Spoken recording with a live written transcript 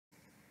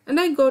and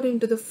I got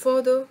into the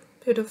further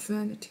pit of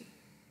vanity.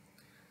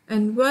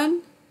 And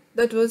when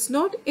that was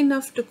not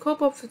enough to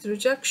cope up with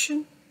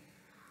rejection,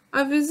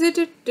 I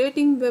visited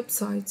dating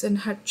websites and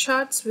had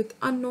chats with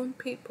unknown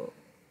people.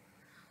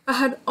 I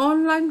had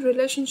online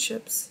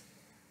relationships,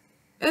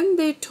 and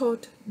they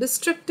taught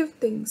destructive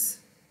things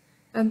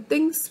and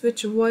things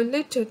which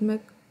violated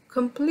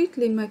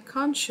completely my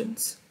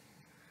conscience,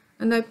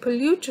 and I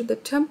polluted the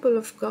temple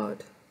of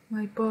God,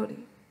 my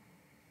body.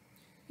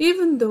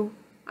 Even though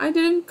I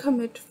didn't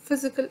commit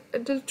physical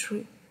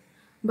adultery,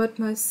 but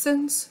my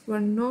sins were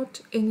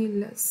not any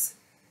less.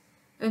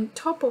 And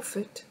top of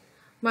it,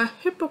 my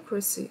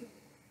hypocrisy,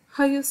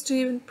 I used to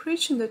even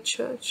preach in the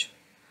church,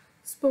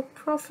 spoke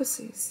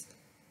prophecies.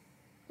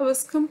 I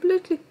was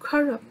completely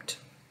corrupt,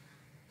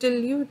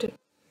 deluded,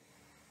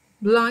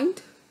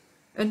 blind,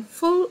 and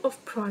full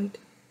of pride.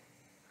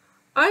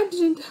 I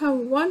didn't have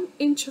 1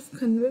 inch of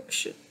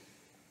conviction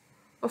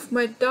of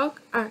my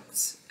dark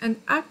acts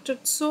and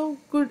acted so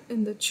good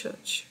in the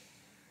church.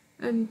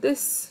 And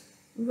this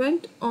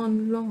went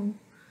on long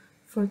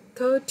for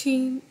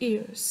 13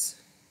 years.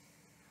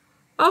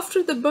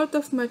 After the birth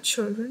of my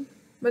children,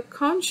 my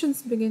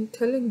conscience began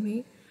telling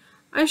me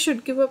I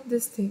should give up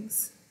these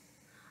things.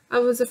 I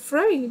was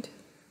afraid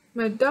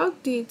my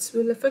dark deeds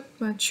will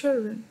affect my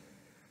children.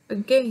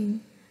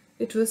 Again,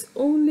 it was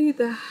only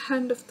the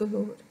hand of the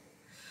Lord.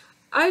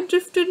 I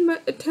drifted my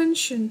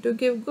attention to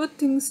give good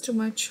things to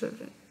my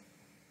children,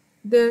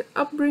 their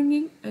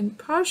upbringing, and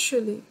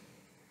partially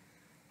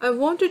I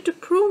wanted to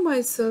prove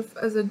myself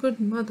as a good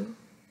mother.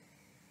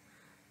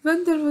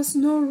 When there was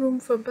no room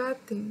for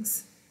bad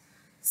things,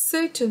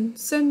 Satan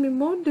sent me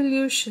more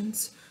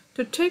delusions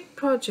to take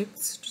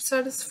projects to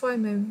satisfy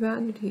my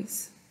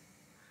vanities.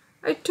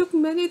 I took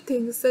many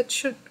things that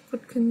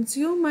could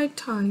consume my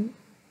time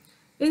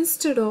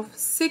instead of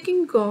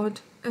seeking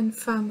God and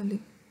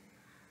family.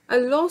 I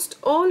lost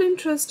all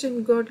interest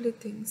in godly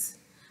things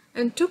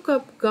and took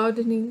up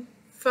gardening,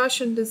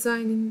 fashion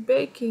designing,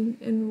 baking,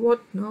 and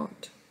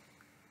whatnot.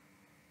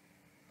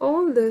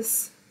 All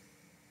this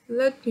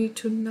led me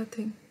to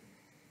nothing.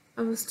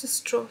 I was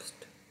distraught,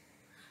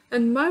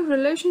 and my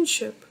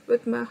relationship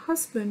with my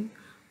husband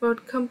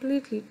got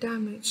completely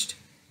damaged.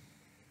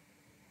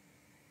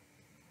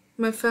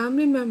 My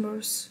family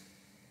members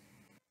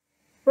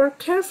were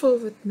careful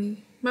with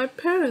me. My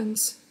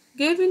parents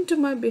gave in to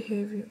my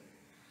behavior,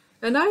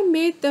 and I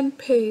made them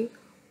pay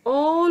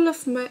all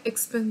of my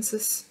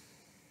expenses.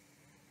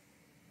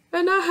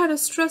 And I had a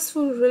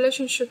stressful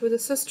relationship with a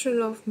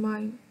sister-in-law of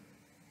mine.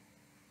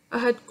 I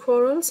had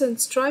quarrels and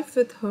strife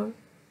with her,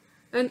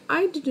 and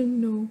I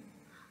didn't know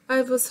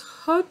I was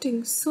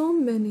hurting so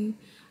many,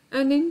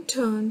 and in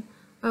turn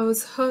I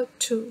was hurt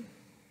too.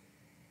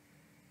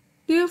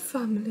 Dear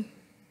family,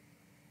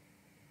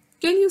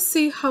 can you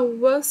see how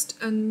worst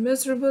and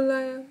miserable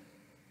I am?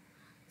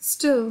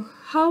 Still,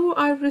 how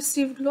I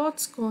received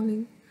Lord's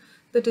calling,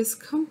 that is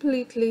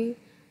completely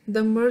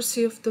the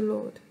mercy of the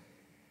Lord.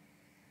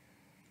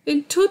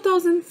 In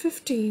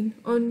 2015,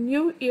 on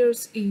New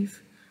Year's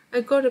Eve, I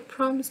got a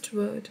promised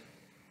word.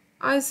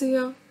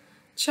 Isaiah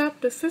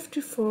chapter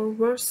 54,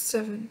 verse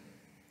 7.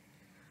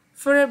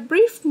 For a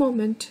brief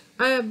moment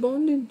I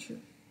abandoned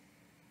you,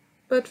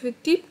 but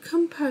with deep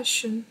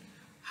compassion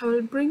I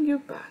will bring you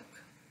back.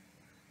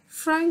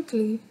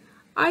 Frankly,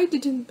 I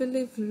didn't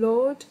believe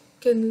Lord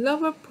can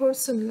love a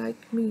person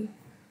like me.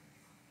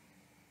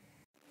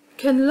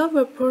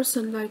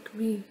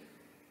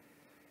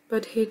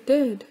 But He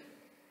did,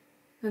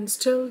 and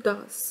still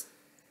does.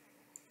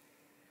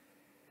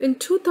 In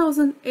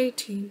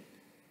 2018,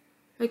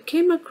 I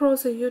came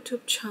across a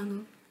YouTube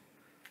channel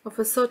of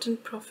a certain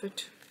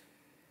prophet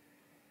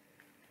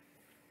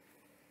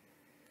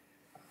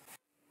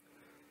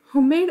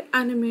who made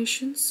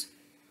animations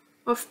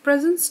of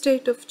present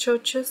state of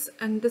churches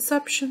and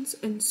deceptions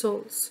in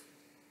souls.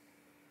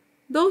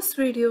 Those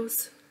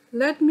videos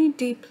led me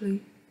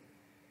deeply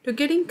to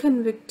getting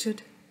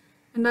convicted,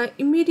 and I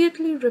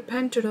immediately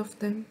repented of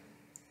them.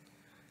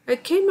 I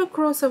came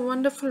across a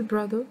wonderful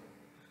brother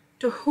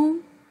to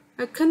whom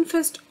I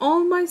confessed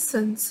all my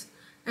sins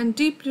and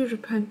deeply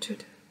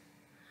repented.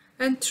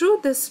 And through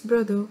this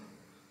brother,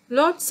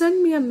 Lord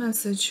sent me a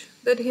message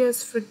that He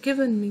has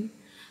forgiven me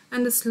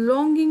and is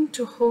longing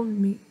to hold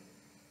me.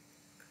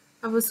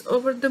 I was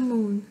over the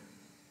moon.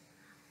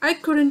 I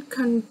couldn't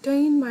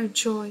contain my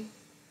joy.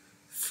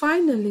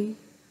 Finally,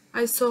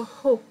 I saw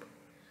hope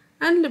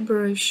and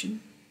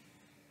liberation.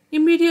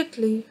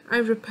 Immediately, I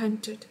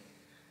repented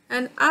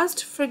and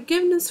asked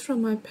forgiveness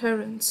from my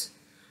parents,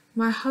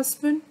 my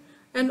husband,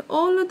 and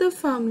all other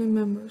family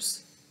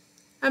members.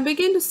 I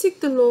began to seek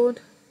the Lord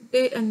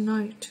day and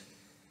night.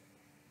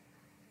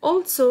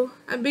 Also,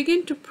 I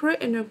began to pray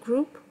in a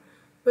group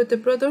with the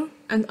brother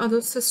and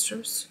other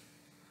sisters.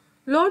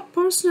 Lord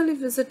personally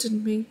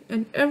visited me,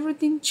 and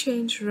everything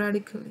changed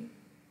radically.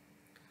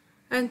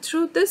 And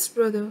through this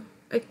brother,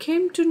 I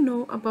came to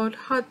know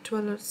about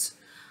Heartdwellers,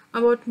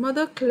 about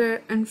Mother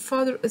Claire and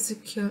Father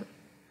Ezekiel.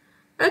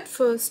 At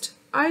first,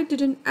 I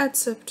didn't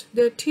accept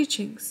their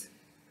teachings,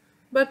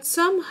 but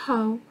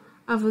somehow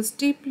I was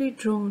deeply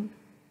drawn.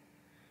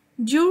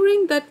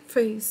 During that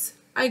phase,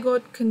 I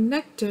got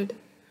connected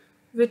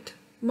with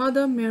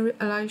Mother Mary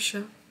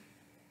Elisha.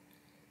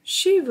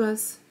 She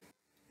was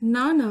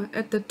Nana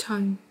at the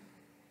time.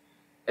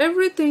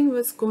 Everything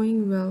was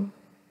going well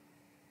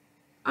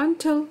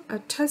until a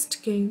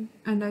test came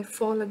and I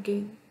fall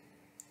again.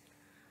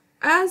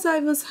 As I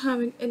was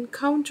having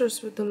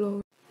encounters with the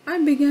Lord, I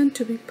began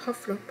to be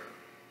puffed up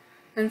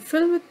and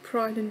filled with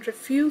pride and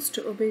refused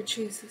to obey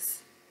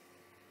Jesus.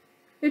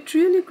 It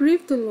really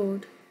grieved the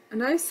Lord,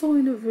 and I saw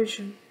in a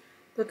vision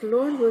that the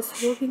Lord was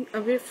walking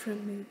away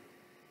from me.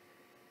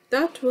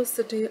 That was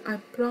the day I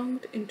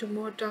plunged into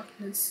more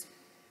darkness.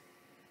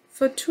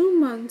 For 2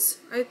 months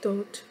I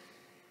thought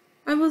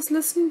I was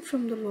listening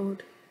from the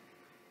Lord,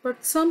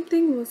 but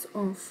something was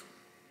off.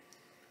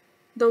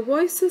 The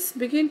voices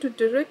began to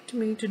direct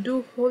me to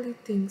do holy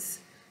things,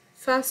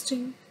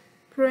 fasting,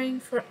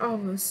 praying for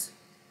hours.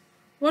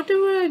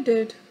 Whatever I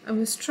did, I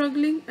was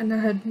struggling and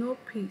I had no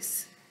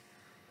peace.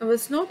 I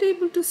was not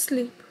able to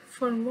sleep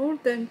for more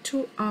than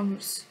 2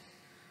 hours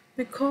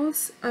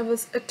because I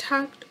was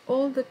attacked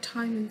all the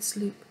time in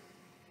sleep.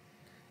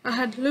 I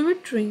had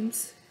vivid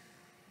dreams.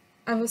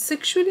 I was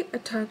sexually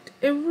attacked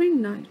every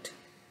night,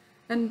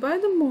 and by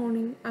the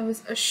morning I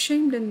was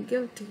ashamed and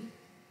guilty.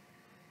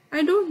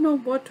 I don't know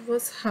what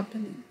was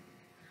happening.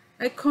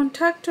 I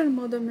contacted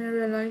Mother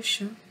Mary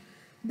Elisha.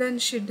 Then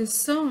she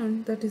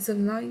discerned that is a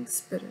lying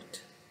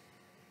spirit.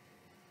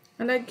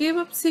 And I gave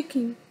up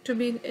seeking to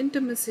be in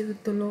intimacy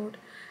with the Lord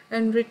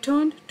and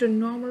returned to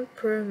normal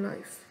prayer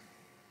life.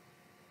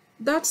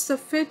 That's the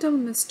fatal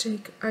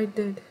mistake I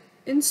did.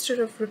 Instead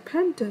of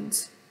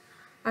repentance,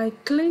 I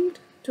clinged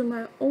to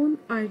my own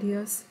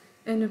ideas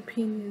and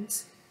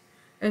opinions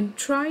and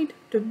tried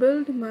to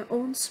build my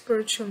own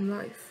spiritual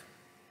life.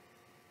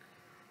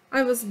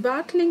 I was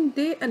battling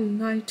day and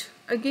night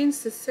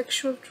against the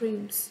sexual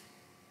dreams.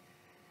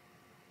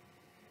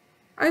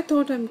 I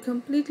thought I'm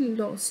completely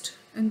lost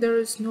and there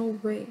is no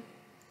way.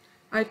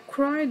 I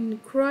cried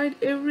and cried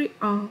every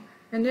hour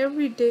and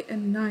every day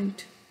and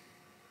night.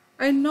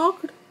 I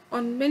knocked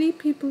on many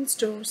people's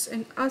doors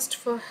and asked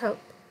for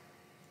help.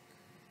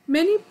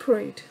 Many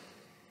prayed,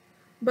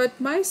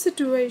 but my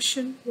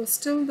situation was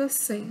still the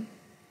same.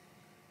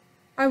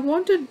 I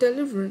wanted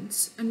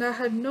deliverance and I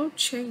had no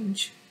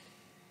change.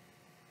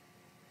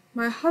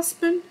 My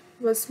husband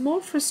was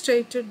more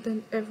frustrated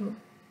than ever.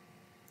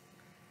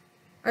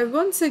 I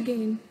once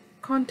again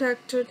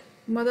contacted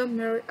Mother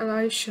Mary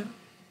Elisha.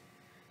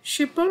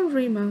 She pulled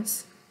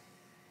Remus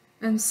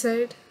and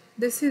said,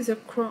 "This is a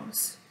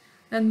cross,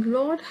 and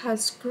Lord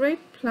has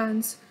great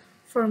plans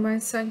for my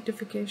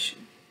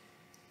sanctification."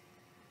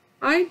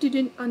 I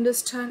didn't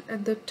understand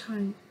at that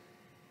time.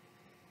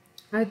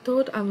 I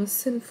thought I was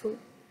sinful,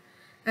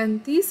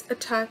 and these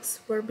attacks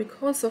were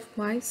because of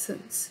my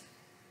sins.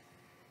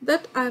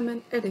 That I'm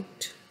an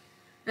addict,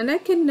 and I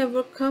can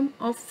never come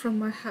off from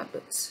my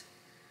habits.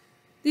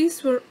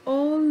 These were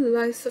all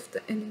lies of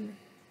the enemy.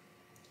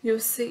 You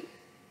see,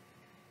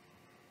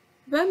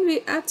 when we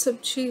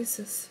accept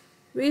Jesus,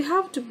 we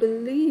have to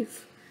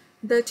believe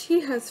that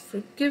He has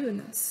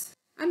forgiven us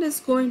and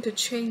is going to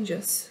change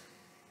us.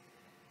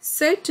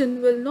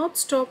 Satan will not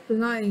stop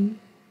lying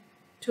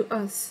to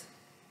us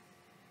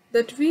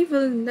that we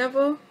will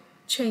never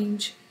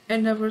change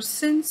and our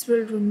sins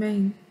will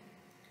remain,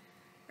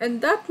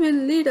 and that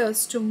will lead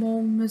us to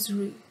more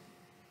misery.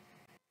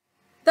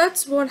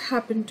 That's what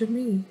happened to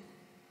me.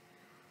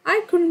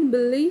 I couldn't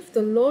believe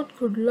the Lord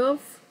could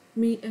love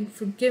me and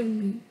forgive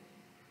me.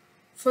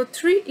 For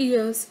 3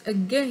 years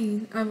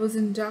again I was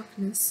in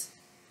darkness.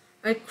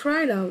 I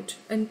cried out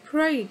and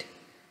prayed,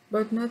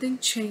 but nothing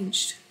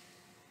changed.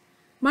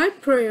 My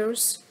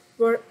prayers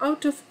were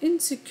out of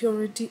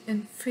insecurity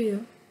and fear.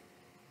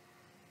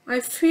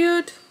 I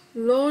feared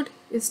Lord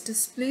is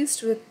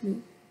displeased with me,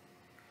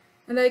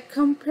 and I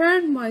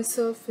compared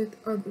myself with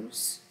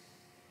others.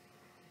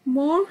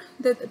 More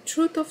than the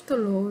truth of the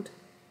Lord,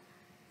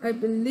 I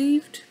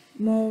believed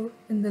more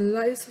in the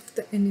lies of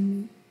the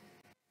enemy.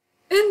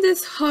 In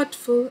these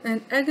hurtful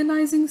and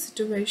agonizing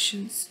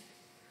situations,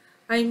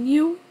 I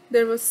knew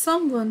there was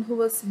someone who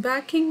was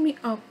backing me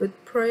up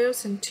with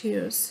prayers and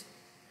tears.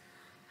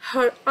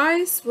 Her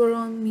eyes were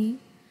on me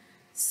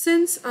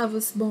since I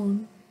was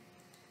born,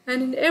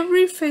 and in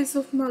every phase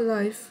of my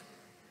life,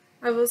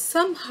 I was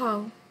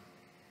somehow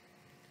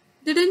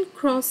didn't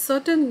cross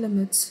certain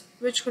limits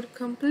which could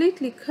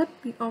completely cut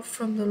me off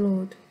from the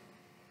Lord.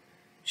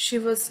 She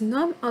was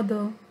none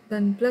other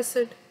than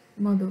Blessed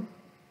Mother.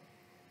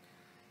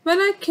 When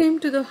I came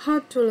to the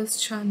Heartdwellers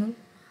channel,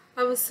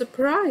 I was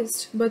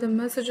surprised by the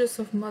messages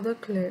of Mother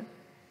Claire.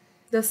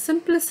 The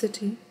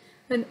simplicity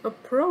and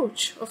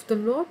approach of the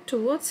Lord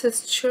towards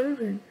His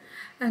children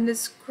and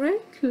His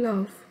great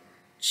love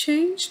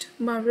changed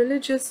my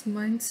religious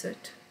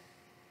mindset.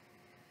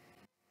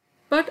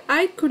 But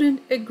I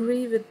couldn't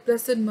agree with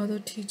Blessed Mother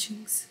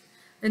teachings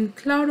and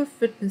cloud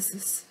of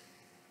witnesses.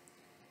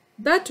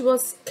 That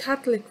was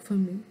Catholic for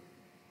me.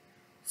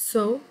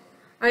 So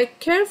I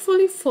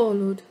carefully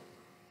followed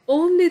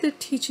only the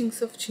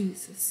teachings of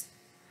Jesus.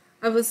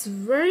 I was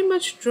very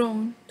much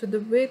drawn to the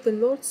way the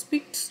Lord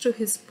speaks to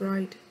his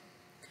bride.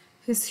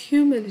 His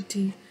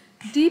humility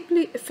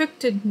deeply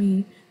affected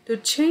me to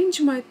change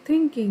my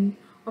thinking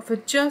of a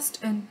just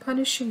and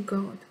punishing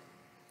God.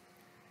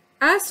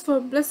 As for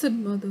Blessed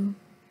Mother,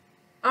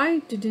 I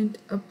didn't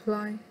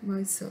apply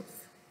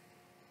myself.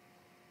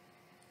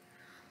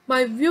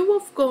 My view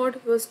of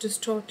God was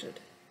distorted.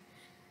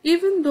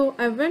 Even though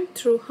I went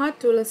through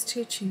Heartdwellers'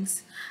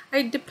 teachings,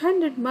 I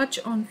depended much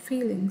on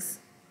feelings.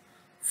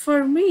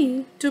 For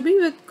me, to be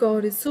with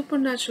God is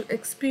supernatural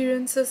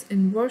experiences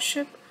in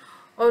worship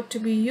or to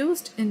be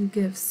used in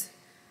gifts,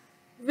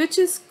 which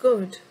is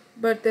good,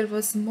 but there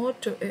was more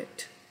to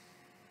it.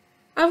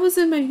 I was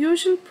in my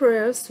usual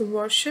prayers,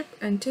 worship,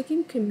 and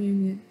taking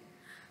communion.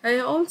 I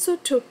also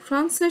took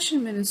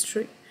translation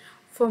ministry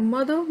for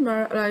Mother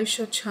Mary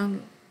Elisha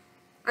channel.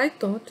 I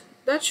thought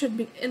that should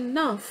be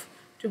enough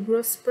to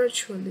grow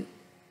spiritually.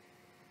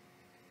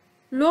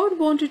 Lord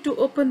wanted to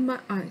open my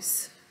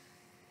eyes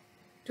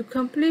to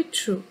complete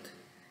truth,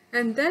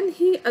 and then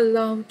he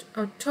allowed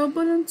a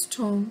turbulent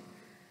storm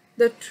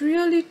that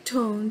really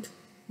turned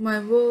my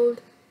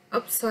world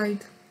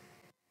upside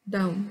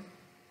down.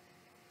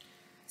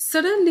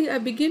 Suddenly I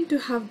began to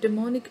have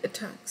demonic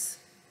attacks.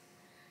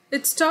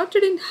 It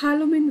started in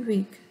Halloween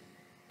week,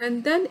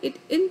 and then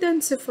it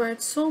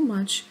intensified so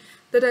much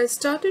that I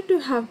started to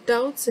have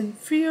doubts and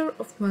fear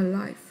of my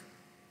life.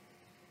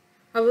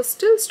 I was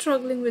still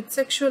struggling with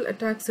sexual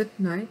attacks at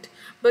night,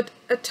 but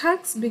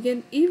attacks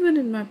began even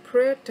in my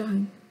prayer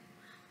time.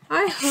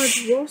 I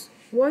heard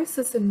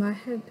voices in my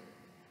head,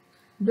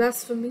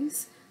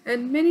 blasphemies,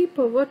 and many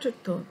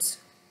perverted thoughts.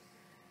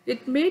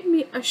 It made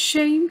me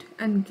ashamed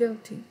and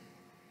guilty.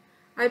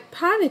 I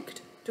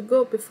panicked to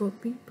go before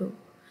people.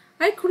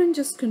 I couldn't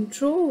just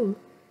control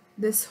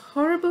these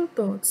horrible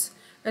thoughts,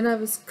 and I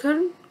was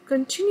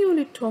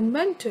continually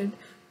tormented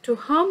to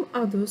harm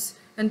others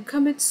and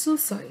commit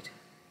suicide.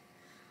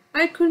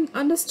 I couldn't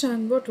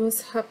understand what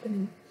was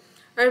happening.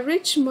 I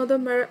reached Mother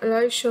Mary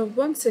Elisha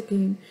once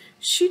again.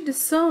 She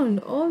discerned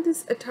all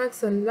these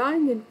attacks are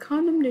lying in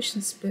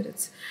condemnation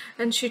spirits,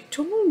 and she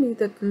told me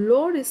that the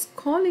Lord is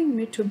calling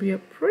me to be a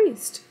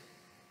priest.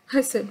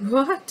 I said,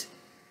 "What?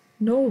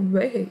 No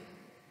way.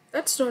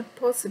 That's not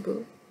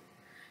possible.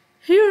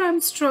 Here I'm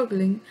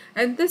struggling,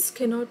 and this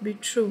cannot be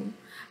true."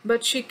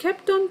 But she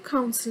kept on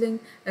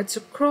counseling, "It's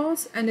a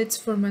cross and it's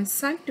for my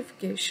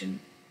sanctification."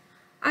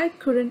 I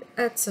couldn't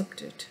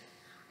accept it.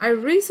 I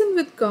reasoned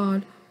with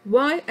God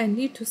why I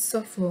need to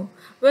suffer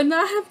when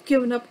I have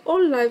given up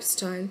all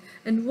lifestyle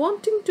and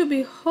wanting to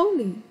be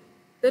holy.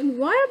 Then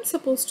why am I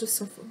supposed to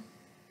suffer?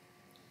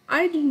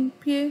 I didn't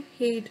pay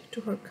heed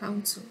to her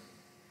counsel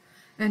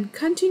and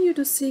continue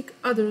to seek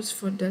others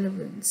for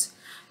deliverance.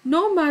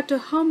 No matter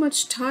how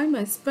much time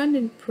I spent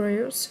in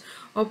prayers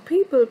or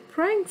people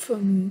praying for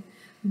me,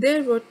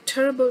 there were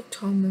terrible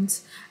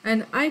torments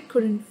and I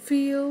couldn't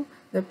feel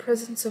the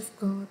presence of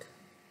God.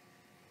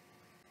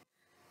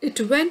 It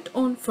went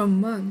on for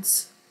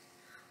months.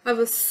 I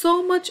was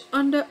so much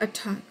under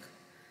attack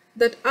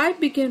that I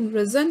became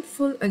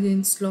resentful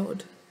against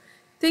Lord,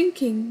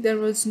 thinking there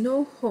was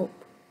no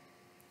hope.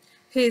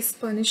 He is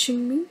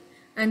punishing me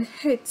and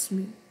hates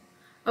me.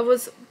 I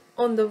was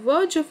on the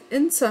verge of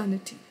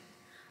insanity.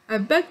 I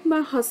begged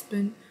my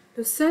husband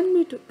to send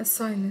me to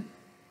asylum.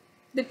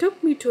 They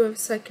took me to a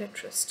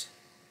psychiatrist,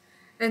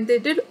 and they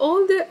did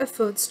all their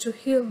efforts to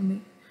heal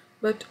me,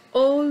 but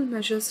all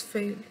measures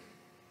failed.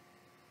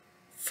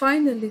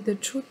 Finally, the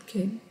truth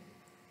came.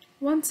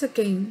 Once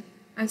again,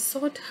 I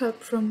sought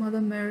help from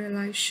Mother Mary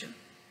Elisha,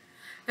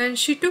 and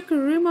she took a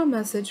rumor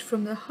message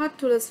from the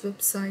Heartdwellers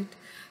website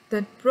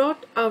that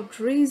brought out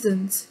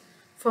reasons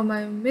for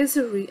my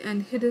misery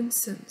and hidden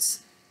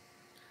sins.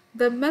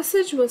 The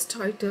message was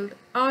titled,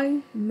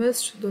 "I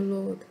Missed the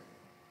Lord."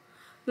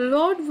 The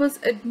Lord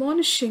was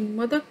admonishing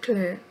Mother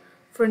Claire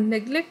for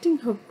neglecting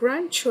her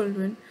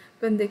grandchildren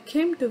when they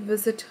came to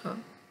visit her.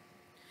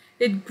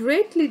 It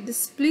greatly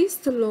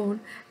displeased the Lord,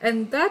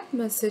 and that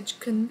message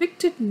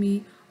convicted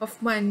me of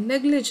my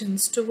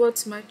negligence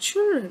towards my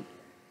children.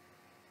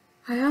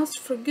 I asked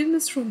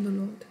forgiveness from the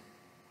Lord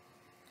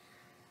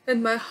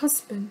and my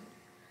husband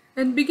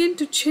and began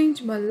to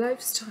change my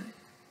lifestyle.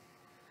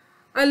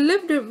 I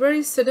lived a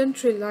very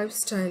sedentary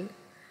lifestyle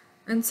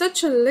and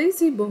such a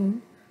lazy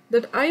bone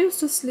that I used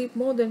to sleep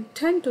more than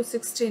 10 to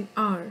 16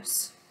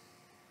 hours.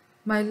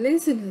 My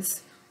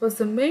laziness was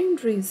the main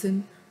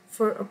reason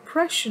for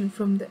oppression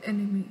from the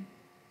enemy.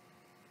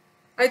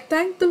 I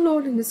thank the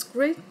Lord in His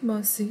great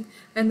mercy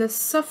and the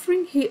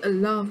suffering He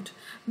allowed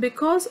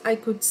because I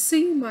could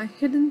see my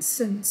hidden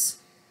sins.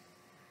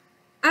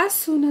 As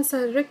soon as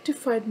I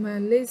rectified my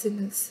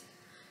laziness,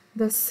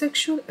 the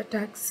sexual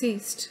attack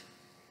ceased.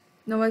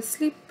 Now I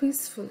sleep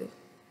peacefully.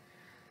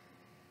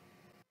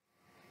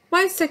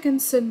 My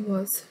second sin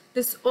was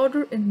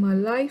disorder in my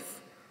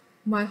life,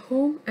 my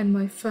home, and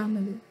my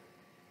family.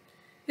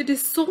 It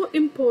is so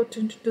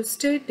important to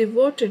stay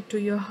devoted to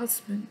your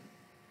husband.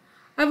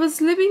 I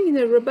was living in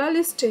a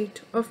rebellious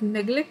state of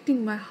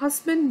neglecting my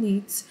husband's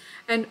needs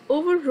and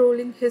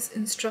overruling his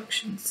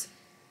instructions.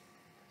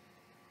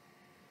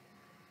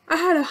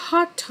 had a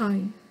hard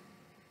time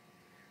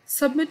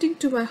submitting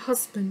to my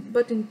husband,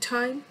 but in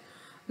time,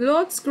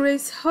 Lord's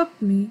grace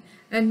helped me,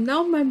 and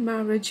now my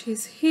marriage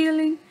is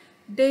healing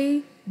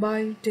day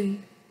by day.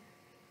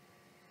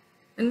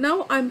 And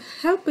now I'm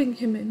helping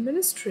him in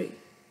ministry.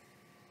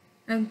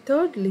 And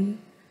thirdly,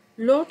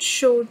 Lord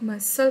showed my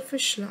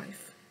selfish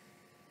life.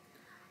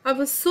 I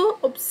was so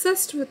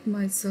obsessed with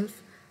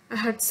myself, I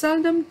had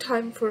seldom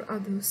time for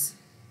others.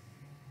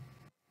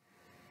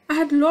 I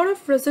had a lot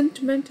of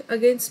resentment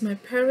against my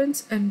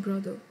parents and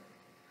brother.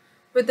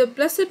 With the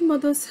Blessed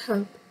Mother's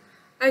help,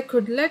 I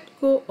could let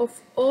go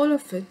of all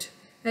of it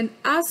and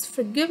ask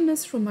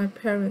forgiveness from my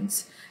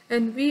parents,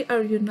 and we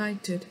are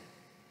united.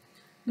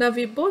 Now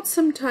we both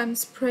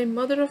sometimes pray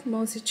Mother of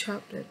Mercy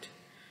Chaplet.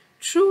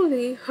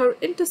 Truly, her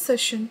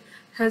intercession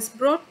has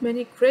brought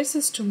many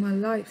graces to my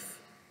life.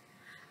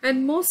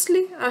 And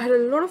mostly I had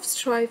a lot of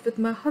strife with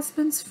my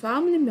husband's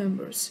family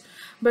members,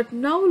 but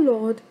now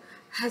Lord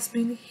has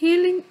been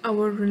healing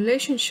our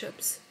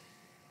relationships.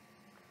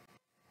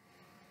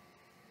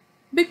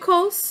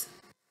 Because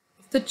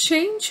of the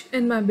change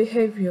in my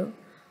behavior,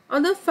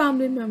 other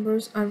family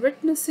members are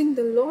witnessing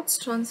the Lord's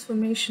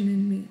transformation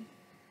in me.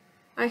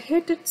 I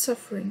hated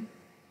suffering.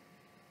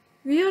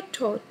 We are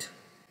taught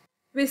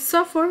we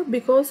suffer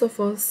because of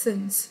our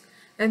sins,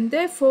 and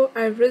therefore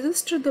I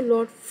resisted the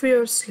Lord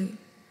fiercely.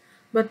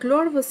 But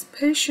Lord was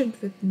patient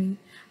with me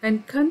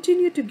and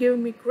continued to give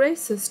me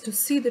graces to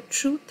see the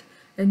truth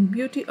and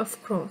beauty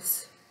of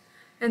cross.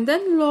 And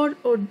then Lord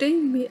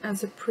ordained me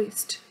as a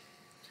priest,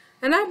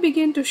 and I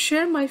began to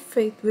share my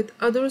faith with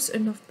others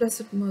and of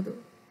Blessed Mother.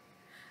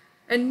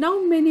 And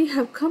now many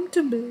have come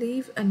to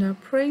believe and are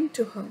praying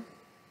to her.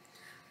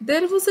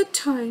 There was a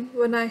time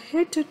when I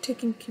hated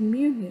taking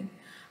communion,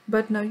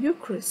 but now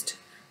Eucharist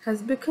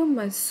has become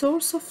my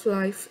source of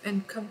life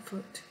and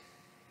comfort.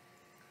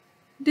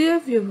 Dear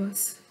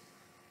viewers,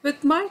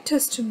 with my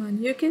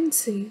testimony you can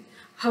see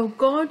how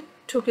God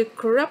took a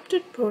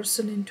corrupted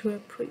person into a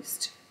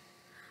priest.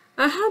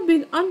 I have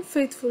been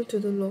unfaithful to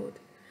the Lord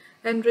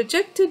and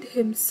rejected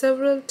him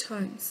several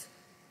times.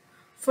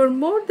 For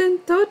more than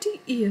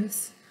 30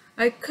 years,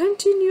 I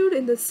continued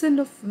in the sin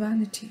of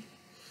vanity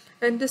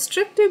and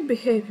destructive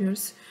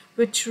behaviors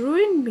which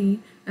ruined me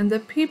and the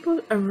people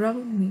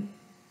around me.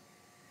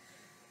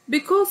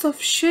 Because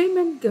of shame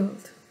and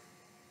guilt,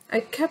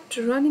 I kept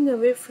running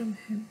away from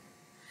him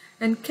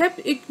and kept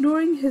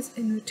ignoring his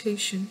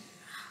invitation.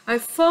 I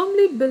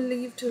firmly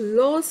believed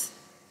the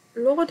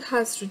Lord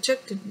has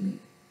rejected me,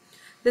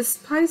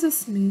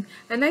 despises me,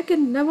 and I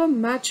can never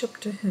match up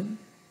to him.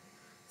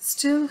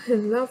 Still he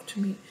loved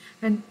me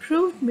and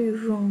proved me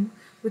wrong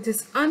with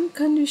his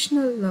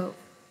unconditional love,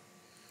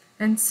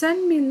 and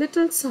sent me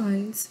little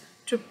signs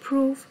to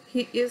prove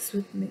he is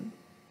with me.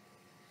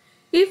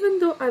 Even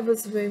though I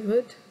was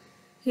wayward,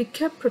 he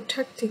kept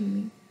protecting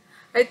me.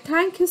 I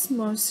thank his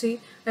mercy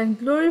and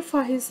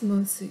glorify his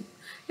mercy.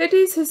 It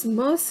is his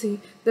mercy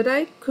that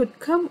I could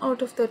come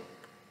out of that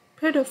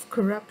pit of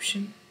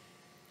corruption.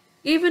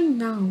 Even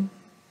now,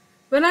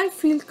 when I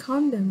feel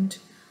condemned,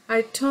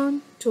 I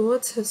turn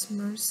towards his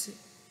mercy.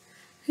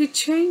 He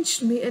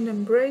changed me and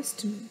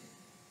embraced me.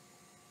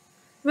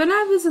 When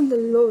I was in the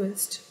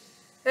lowest,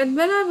 and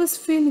when I was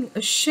feeling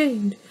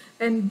ashamed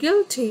and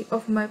guilty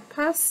of my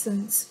past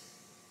sins,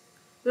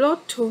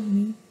 Lord told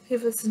me he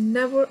was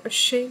never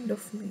ashamed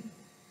of me.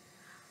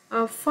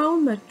 I have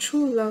found my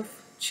true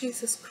love,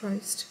 Jesus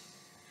Christ.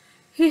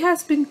 He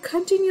has been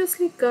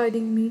continuously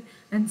guiding me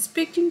and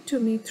speaking to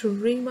me through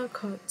Rhema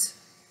cards,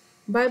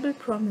 Bible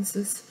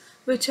promises,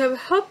 which have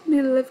helped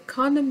me live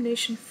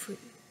condemnation free.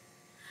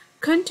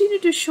 Continue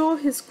to show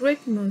his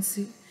great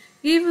mercy,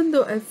 even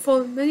though I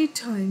fall many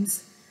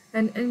times,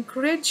 and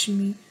encourage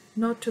me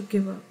not to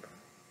give up.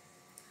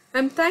 I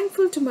am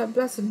thankful to my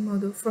Blessed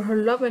Mother for her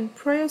love and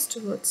prayers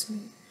towards me.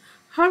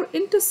 Her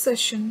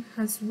intercession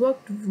has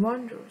worked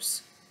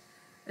wonders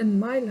in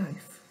my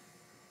life.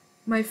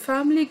 My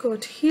family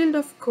got healed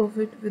of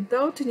COVID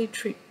without any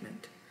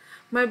treatment.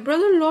 My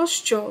brother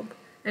lost job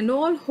and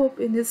all hope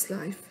in his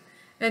life.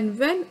 And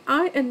when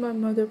I and my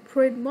mother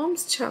prayed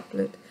Mom's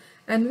Chaplet,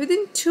 and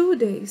within 2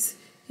 days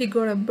he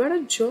got a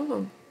better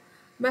job.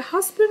 My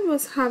husband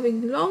was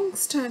having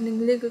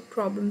long-standing legal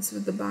problems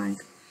with the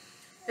bank,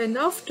 and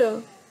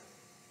after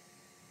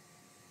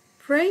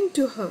praying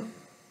to her,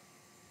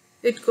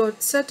 it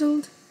got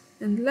settled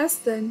in less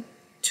than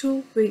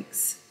 2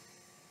 weeks.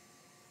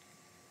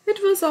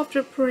 It was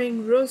after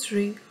praying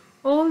rosary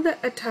all the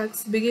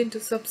attacks began to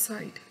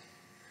subside.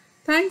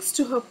 Thanks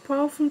to her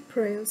powerful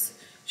prayers,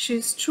 she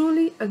is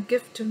truly a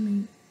gift to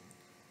me.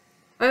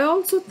 I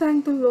also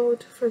thank the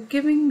Lord for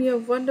giving me a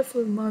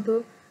wonderful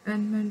mother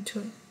and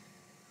mentor,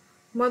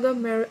 Mother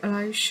Mary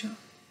Elisha.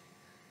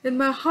 In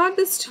my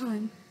hardest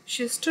time,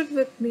 she stood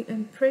with me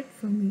and prayed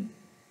for me.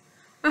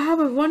 I have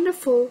a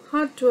wonderful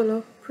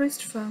Heartdweller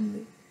priest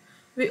family.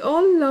 We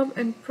all love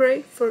and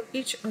pray for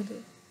each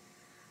other.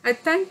 I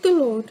thank the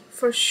Lord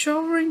for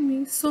showering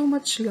me so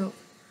much love,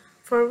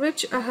 for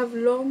which I have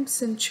longed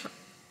since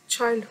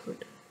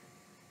childhood.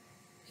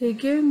 He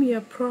gave me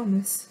a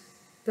promise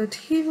that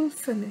he will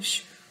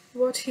finish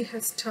what He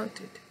has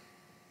started,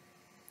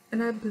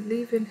 and I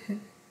believe in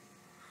Him.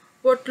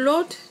 What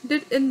Lord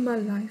did in my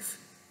life,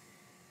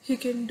 He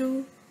can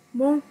do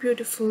more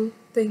beautiful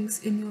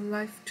things in your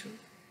life too.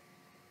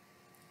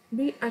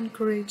 Be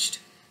encouraged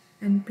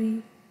and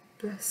be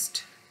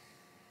blessed.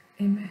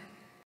 Amen.